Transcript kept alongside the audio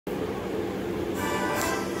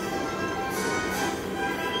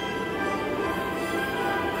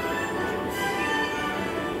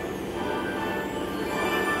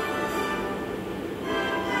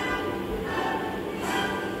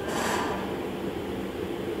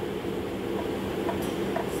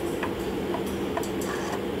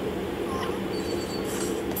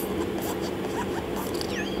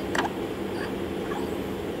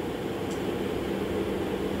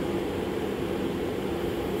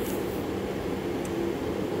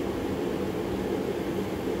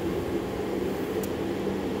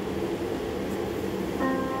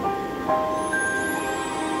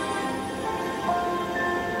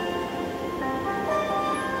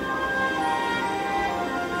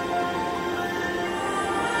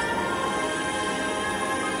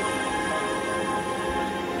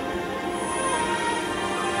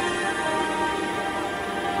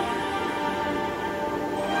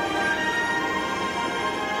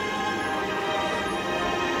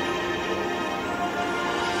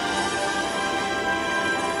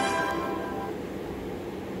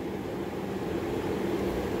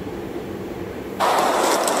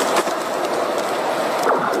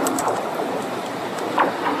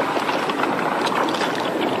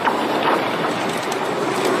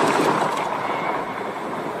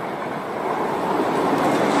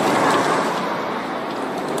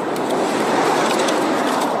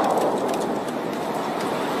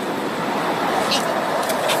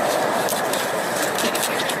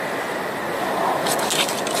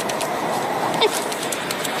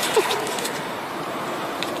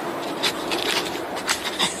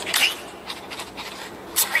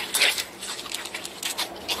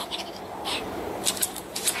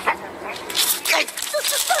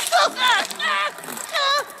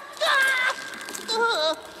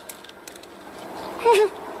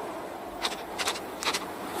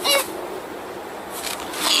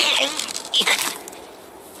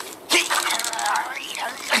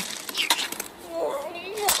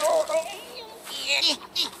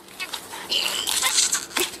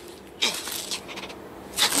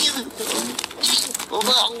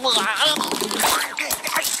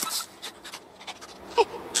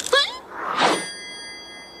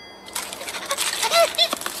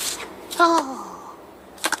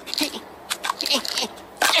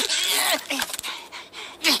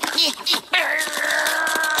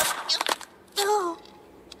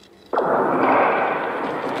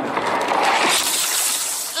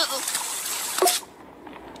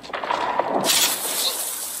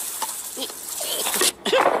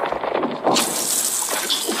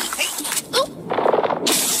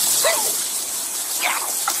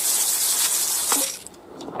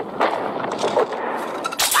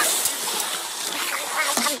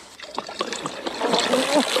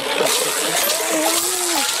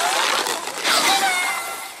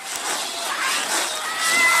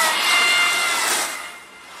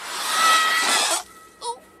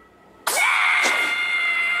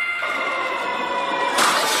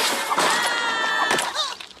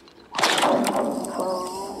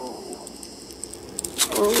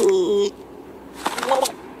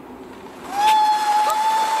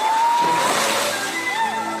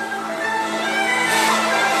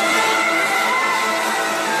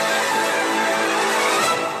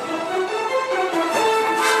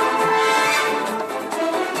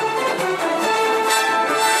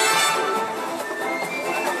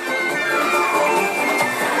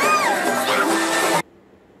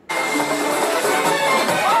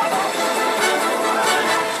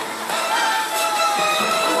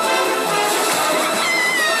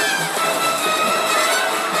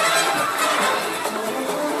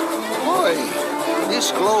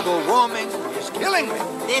This global warming is killing me.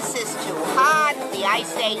 This is too hot. The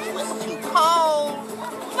ice age was too cold.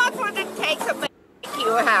 What would it take to make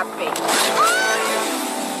you happy?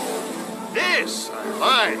 This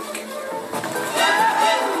I like.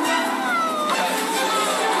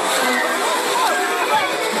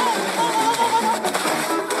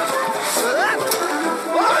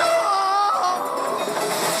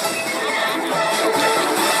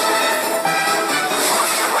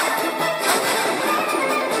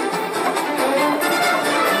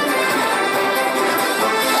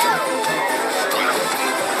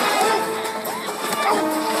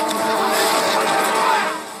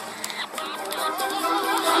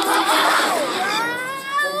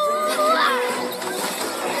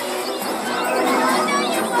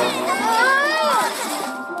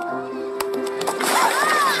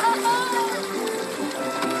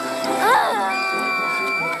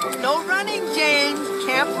 No running, James.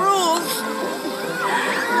 Camp rules.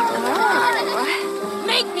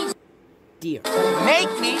 Make me, dear.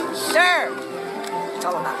 Make me serve. It's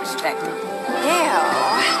all about respect. Ew.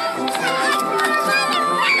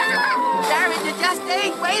 Sarah, you just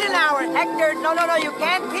ate. Wait an hour. Hector, no, you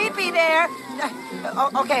can't pee-pee there.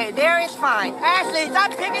 Okay, there is fine. Ashley,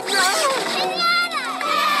 stop picking your...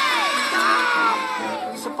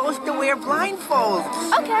 You're supposed to wear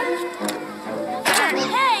blindfolds. Okay.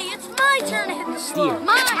 Hey, it's my turn to hit the floor.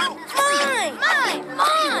 Mine!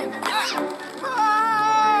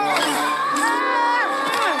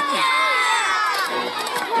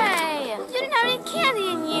 Hey, you didn't have any candy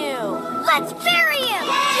in you. Let's bury him!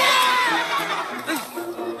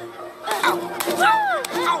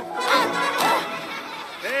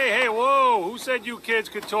 Hey, whoa! Who said you kids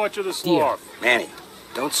could torture the sloth? Manny,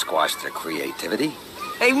 don't squash their creativity.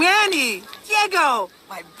 Hey, Manny! Diego!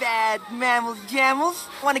 My bad mammals jammals.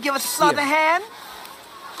 Want to give us a southern hand?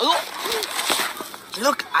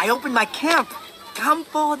 Look, I opened my camp.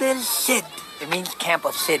 Campo del Cid. It means Camp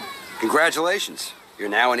of Cid. Congratulations. You're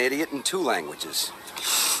now an idiot in 2 languages.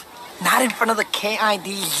 Not in front of the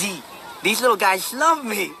KIDZ. These little guys love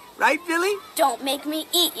me. Right, Billy? Don't make me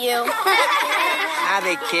eat you. Ah,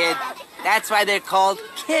 they kid. That's why they're called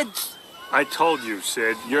kids. I told you,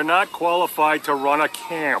 Sid, you're not qualified to run a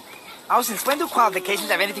camp. Oh, since when do qualifications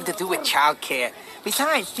have anything to do with childcare?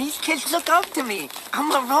 Besides, these kids look up to me.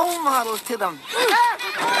 I'm a role model to them.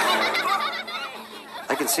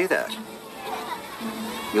 I can see that.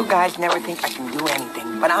 You guys never think I can do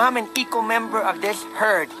anything, but I'm an equal member of this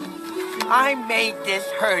herd. I made this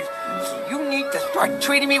herd. So you need to start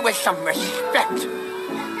treating me with some respect.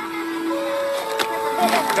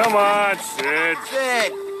 Come on, Sid.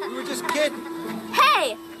 Sid, we were just kidding.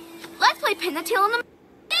 Hey, let's play pin the tail on the...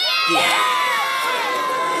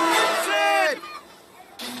 Sid!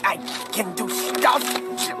 I can do stuff.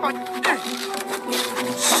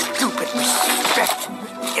 Stupid respect.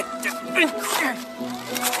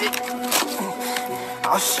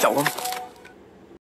 I'll show 'em.